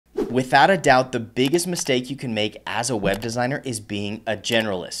Without a doubt, the biggest mistake you can make as a web designer is being a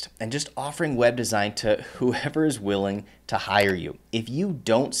generalist and just offering web design to whoever is willing to hire you. If you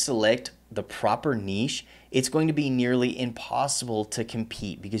don't select the proper niche, it's going to be nearly impossible to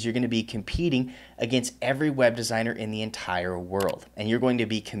compete because you're going to be competing against every web designer in the entire world. And you're going to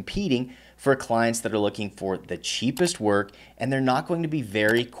be competing for clients that are looking for the cheapest work, and they're not going to be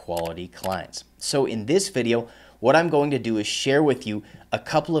very quality clients. So in this video, what I'm going to do is share with you a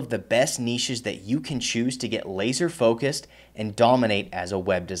couple of the best niches that you can choose to get laser focused and dominate as a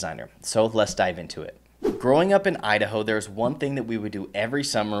web designer. So let's dive into it. Growing up in Idaho, there's one thing that we would do every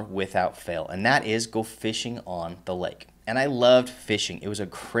summer without fail, and that is go fishing on the lake. And I loved fishing. It was a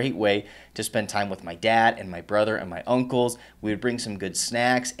great way to spend time with my dad and my brother and my uncles. We would bring some good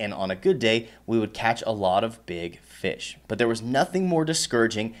snacks, and on a good day, we would catch a lot of big fish. But there was nothing more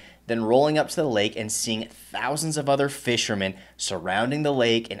discouraging than rolling up to the lake and seeing thousands of other fishermen surrounding the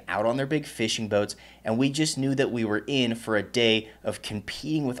lake and out on their big fishing boats, and we just knew that we were in for a day of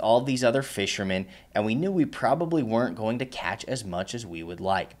competing with all these other fishermen, and we knew we probably weren't going to catch as much as we would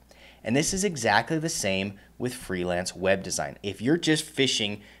like. And this is exactly the same with freelance web design. If you're just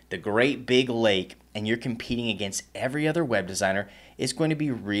fishing the great big lake and you're competing against every other web designer, it's going to be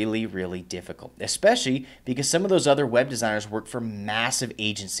really, really difficult, especially because some of those other web designers work for massive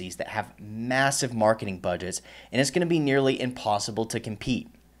agencies that have massive marketing budgets, and it's going to be nearly impossible to compete.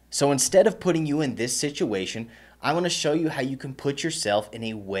 So instead of putting you in this situation, I want to show you how you can put yourself in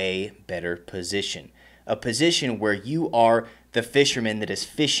a way better position. A position where you are the fisherman that is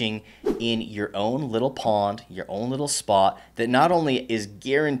fishing in your own little pond, your own little spot that not only is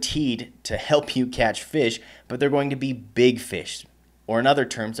guaranteed to help you catch fish, but they're going to be big fish. Or in other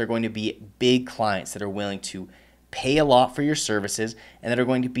terms, they're going to be big clients that are willing to pay a lot for your services and that are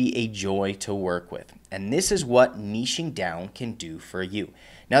going to be a joy to work with. And this is what niching down can do for you.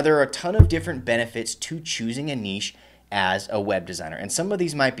 Now, there are a ton of different benefits to choosing a niche as a web designer. And some of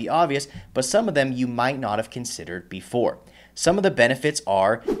these might be obvious, but some of them you might not have considered before. Some of the benefits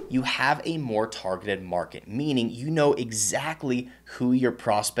are you have a more targeted market, meaning you know exactly who your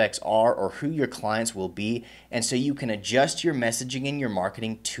prospects are or who your clients will be, and so you can adjust your messaging and your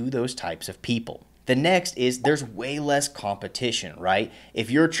marketing to those types of people. The next is there's way less competition, right? If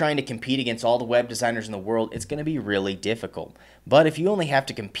you're trying to compete against all the web designers in the world, it's going to be really difficult. But if you only have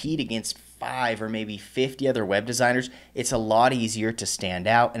to compete against 5 or maybe 50 other web designers, it's a lot easier to stand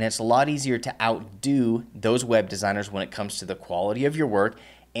out, and it's a lot easier to outdo those web designers when it comes to the quality of your work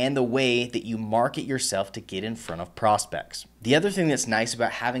and the way that you market yourself to get in front of prospects. The other thing that's nice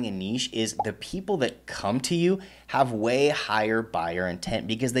about having a niche is the people that come to you have way higher buyer intent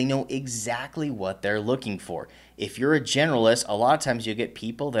because they know exactly what they're looking for. If you're a generalist, a lot of times you'll get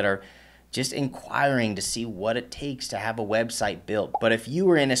people that are just inquiring to see what it takes to have a website built. But if you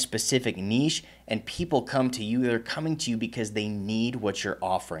are in a specific niche and people come to you, they're coming to you because they need what you're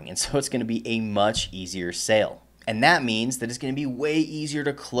offering. And so it's going to be a much easier sale. And that means that it's going to be way easier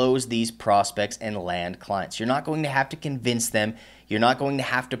to close these prospects and land clients. You're not going to have to convince them. You're not going to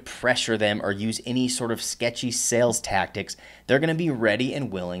have to pressure them or use any sort of sketchy sales tactics. They're going to be ready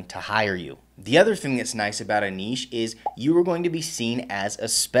and willing to hire you. The other thing that's nice about a niche is you are going to be seen as a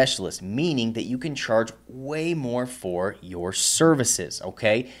specialist, meaning that you can charge way more for your services,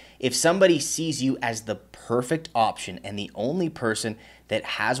 okay? If somebody sees you as the perfect option and the only person that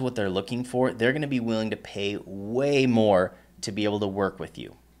has what they're looking for, they're going to be willing to pay way more to be able to work with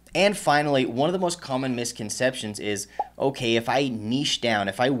you. And finally, one of the most common misconceptions is, okay, if I niche down,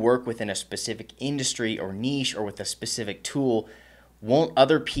 if I work within a specific industry or niche or with a specific tool, won't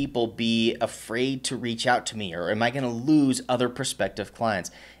other people be afraid to reach out to me, or am I going to lose other prospective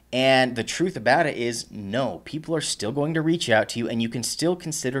clients? And the truth about it is, no, people are still going to reach out to you, and you can still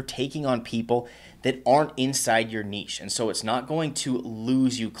consider taking on people that aren't inside your niche. And so it's not going to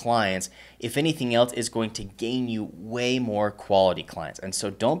lose you clients. If anything else, it's going to gain you way more quality clients. And so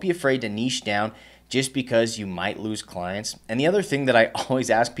don't be afraid to niche down just because you might lose clients. And the other thing that I always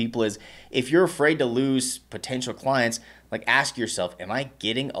ask people is, if you're afraid to lose potential clients, like ask yourself, am I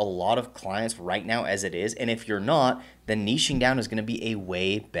getting a lot of clients right now as it is? And if you're not, then niching down is going to be a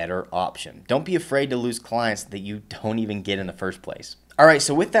way better option. Don't be afraid to lose clients that you don't even get in the first place. All right,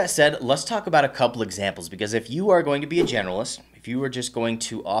 so with that said, let's talk about a couple examples, because if you are going to be a generalist, if you are just going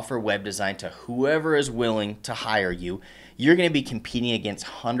to offer web design to whoever is willing to hire you, you're going to be competing against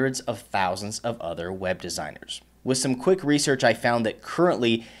hundreds of thousands of other web designers. With some quick research, I found that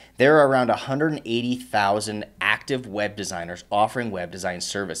currently There are around 180,000 active web designers offering web design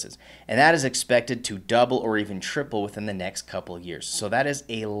services, and that is expected to double or even triple within the next couple of years. So that is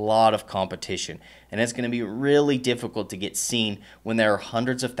a lot of competition, and it's going to be really difficult to get seen when there are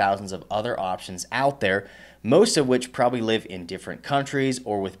hundreds of thousands of other options out there, most of which probably live in different countries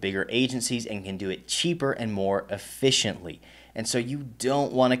or with bigger agencies and can do it cheaper and more efficiently. And so you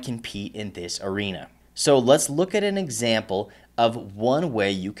don't want to compete in this arena. So let's look at an example of one way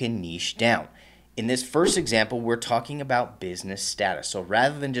you can niche down. In this first example, we're talking about business status. So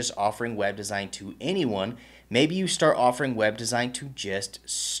rather than just offering web design to anyone, maybe you start offering web design to just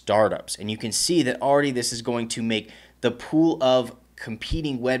startups. And you can see that already this is going to make the pool of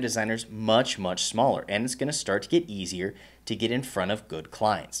competing web designers much, much smaller. And it's going to start to get easier to get in front of good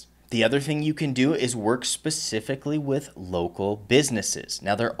clients. The other thing you can do is work specifically with local businesses.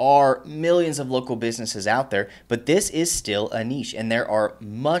 Now, there are millions of local businesses out there, but this is still a niche, and there are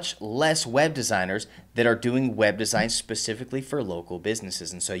much less web designers that are doing web design specifically for local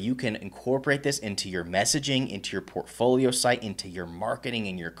businesses. And so you can incorporate this into your messaging, into your portfolio site, into your marketing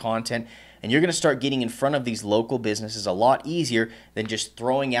and your content, and you're going to start getting in front of these local businesses a lot easier than just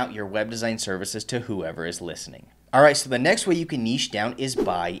throwing out your web design services to whoever is listening. All right, so the next way you can niche down is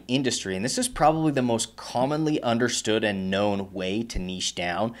by industry, and this is probably the most commonly understood and known way to niche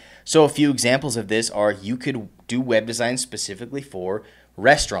down. So a few examples of this are you could do web design specifically for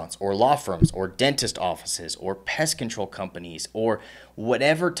restaurants or law firms or dentist offices or pest control companies or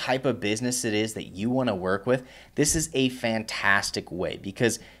whatever type of business it is that you want to work with. This is a fantastic way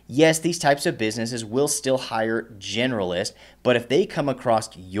because yes, these types of businesses will still hire generalists, but if they come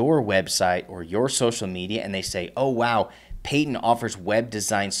across your website or your social media and they say, oh wow, Peyton offers web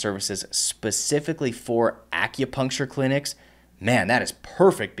design services specifically for acupuncture clinics, man, that is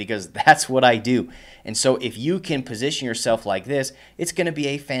perfect because that's what I do. And so if you can position yourself like this, it's going to be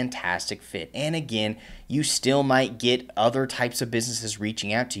a fantastic fit. And again, you still might get other types of businesses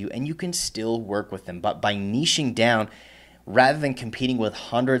reaching out to you and you can still work with them. But by niching down, rather than competing with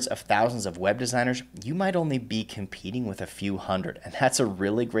hundreds of thousands of web designers, you might only be competing with a few hundred, and that's a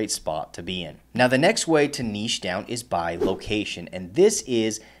really great spot to be in. Now, the next way to niche down is by location, and this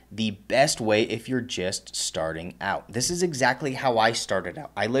is the best way if you're just starting out. This is exactly how I started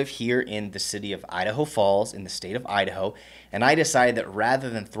out. I live here in the city of Idaho Falls in the state of Idaho, and I decided that rather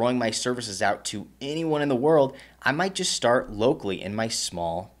than throwing my services out to anyone in the world, I might just start locally in my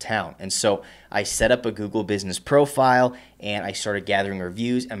small town. And so I set up a Google business profile and I started gathering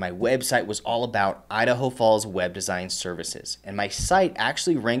reviews, and my website was all about Idaho Falls web design services. And my site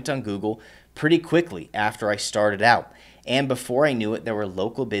actually ranked on Google pretty quickly after I started out. And before I knew it, there were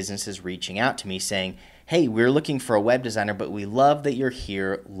local businesses reaching out to me saying, hey, we're looking for a web designer, but we love that you're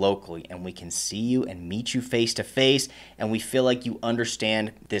here locally and we can see you and meet you face to face, and we feel like you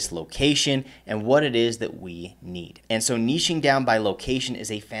understand this location and what it is that we need. And so niching down by location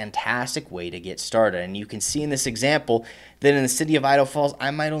is a fantastic way to get started. And you can see in this example that in the city of Idaho Falls,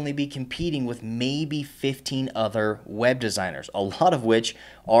 I might only be competing with maybe 15 other web designers, a lot of which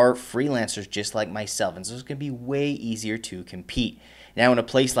are freelancers just like myself. And so it's going to be way easier to compete. Now, in a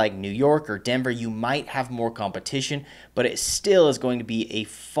place like New York or Denver, you might have more competition, but it still is going to be a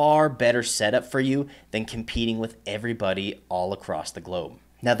far better setup for you than competing with everybody all across the globe.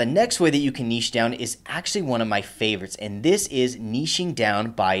 Now, the next way that you can niche down is actually one of my favorites, and this is niching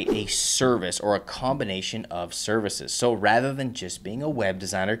down by a service or a combination of services. So rather than just being a web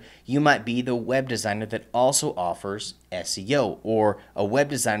designer, you might be the web designer that also offers SEO, or a web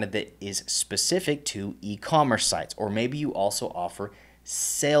designer that is specific to e-commerce sites, or maybe you also offer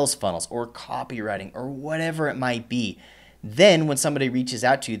sales funnels or copywriting or whatever it might be. Then when somebody reaches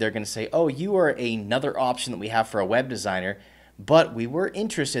out to you, they're going to say, oh, you are another option that we have for a web designer, but we were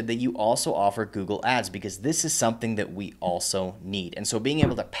interested that you also offer Google Ads because this is something that we also need. And so being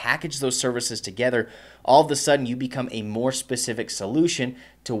able to package those services together, all of a sudden you become a more specific solution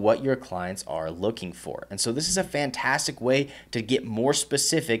to what your clients are looking for. And so this is a fantastic way to get more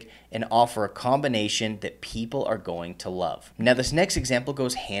specific and offer a combination that people are going to love. Now, this next example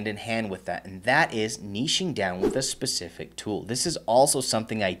goes hand in hand with that, and that is niching down with a specific tool. This is also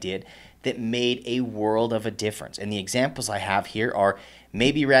something I did that made a world of a difference. And the examples I have here are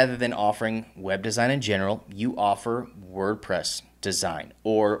maybe rather than offering web design in general, you offer WordPress design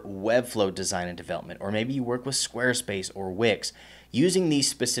or Webflow design and development, or maybe you work with Squarespace or Wix. Using these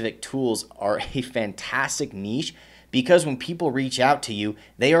specific tools are a fantastic niche because when people reach out to you,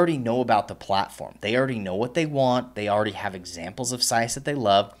 they already know about the platform. They already know what they want. They already have examples of sites that they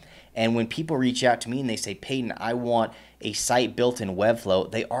love. And when people reach out to me and they say, Peyton, I want a site built in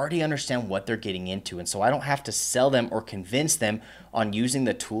Webflow, they already understand what they're getting into. And so I don't have to sell them or convince them on using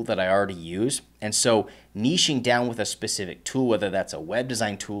the tool that I already use. And so niching down with a specific tool, whether that's a web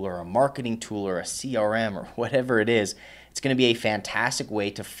design tool or a marketing tool or a CRM or whatever it is, it's going to be a fantastic way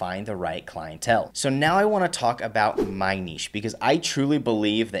to find the right clientele. So now I want to talk about my niche, because I truly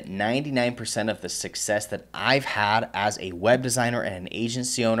believe that 99% of the success that I've had as a web designer and an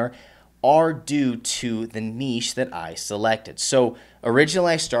agency owner are due to the niche that I selected. So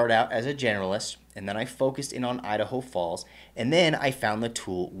originally I started out as a generalist, and then I focused in on Idaho Falls, and then I found the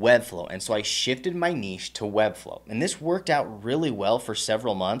tool Webflow. And so I shifted my niche to Webflow. And this worked out really well for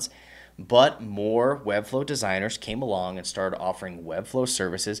several months, but more Webflow designers came along and started offering Webflow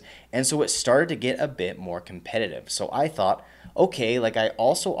services, and so it started to get a bit more competitive. So I thought, okay, like I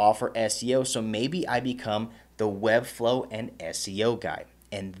also offer SEO, so maybe I become the Webflow and SEO guy.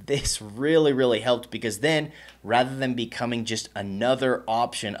 And this really, really helped, because then rather than becoming just another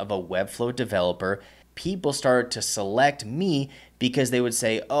option of a Webflow developer, people started to select me because they would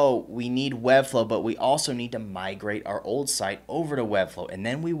say, oh, we need Webflow, but we also need to migrate our old site over to Webflow, and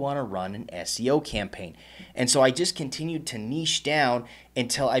then we want to run an SEO campaign. And so I just continued to niche down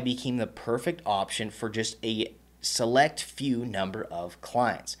until I became the perfect option for just a select few number of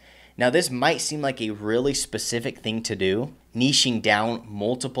clients. Now, this might seem like a really specific thing to do, niching down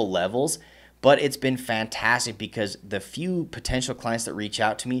multiple levels, but it's been fantastic because the few potential clients that reach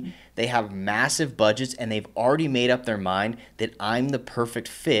out to me, they have massive budgets and they've already made up their mind that I'm the perfect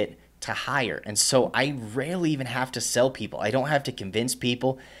fit to hire. And so I rarely even have to sell people. I don't have to convince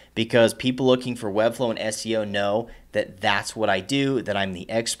people, because people looking for Webflow and SEO know that that's what I do, that I'm the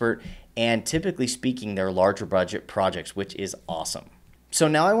expert. And typically speaking, they're larger budget projects, which is awesome. So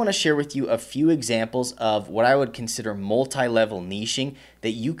now I want to share with you a few examples of what I would consider multi-level niching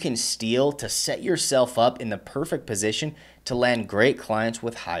that you can steal to set yourself up in the perfect position to land great clients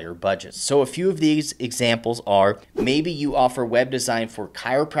with higher budgets. So a few of these examples are, maybe you offer web design for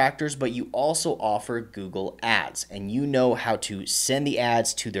chiropractors, but you also offer Google Ads, and you know how to send the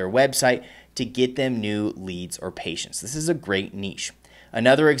ads to their website to get them new leads or patients. This is a great niche.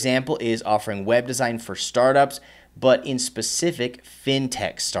 Another example is offering web design for startups, but in specific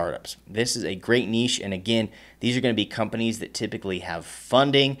fintech startups. This is a great niche, and again, these are going to be companies that typically have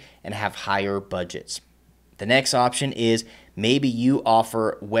funding and have higher budgets. The next option is, maybe you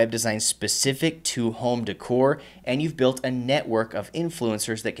offer web design specific to home decor, and you've built a network of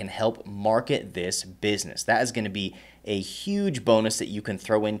influencers that can help market this business. That is going to be a huge bonus that you can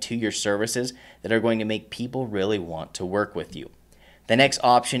throw into your services that are going to make people really want to work with you. The next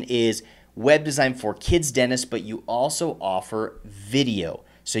option is web design for kids dentists, but you also offer video.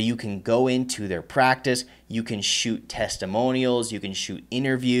 So you can go into their practice, you can shoot testimonials, you can shoot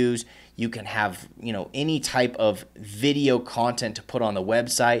interviews, you can have, any type of video content to put on the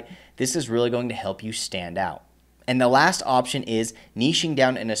website. This is really going to help you stand out. And the last option is niching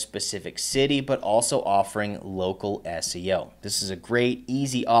down in a specific city, but also offering local SEO. This is a great,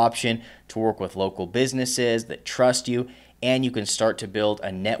 easy option to work with local businesses that trust you, and you can start to build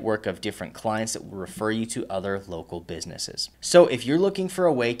a network of different clients that will refer you to other local businesses. So if you're looking for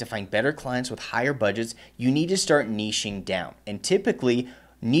a way to find better clients with higher budgets, you need to start niching down. And typically,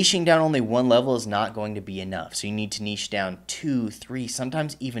 niching down only one level is not going to be enough. So you need to niche down 2, 3,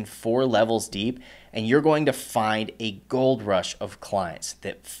 sometimes even 4 levels deep, and you're going to find a gold rush of clients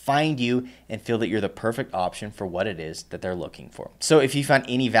that find you and feel that you're the perfect option for what it is that they're looking for. So if you found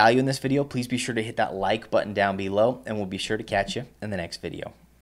any value in this video, please be sure to hit that like button down below, and we'll be sure to catch you in the next video.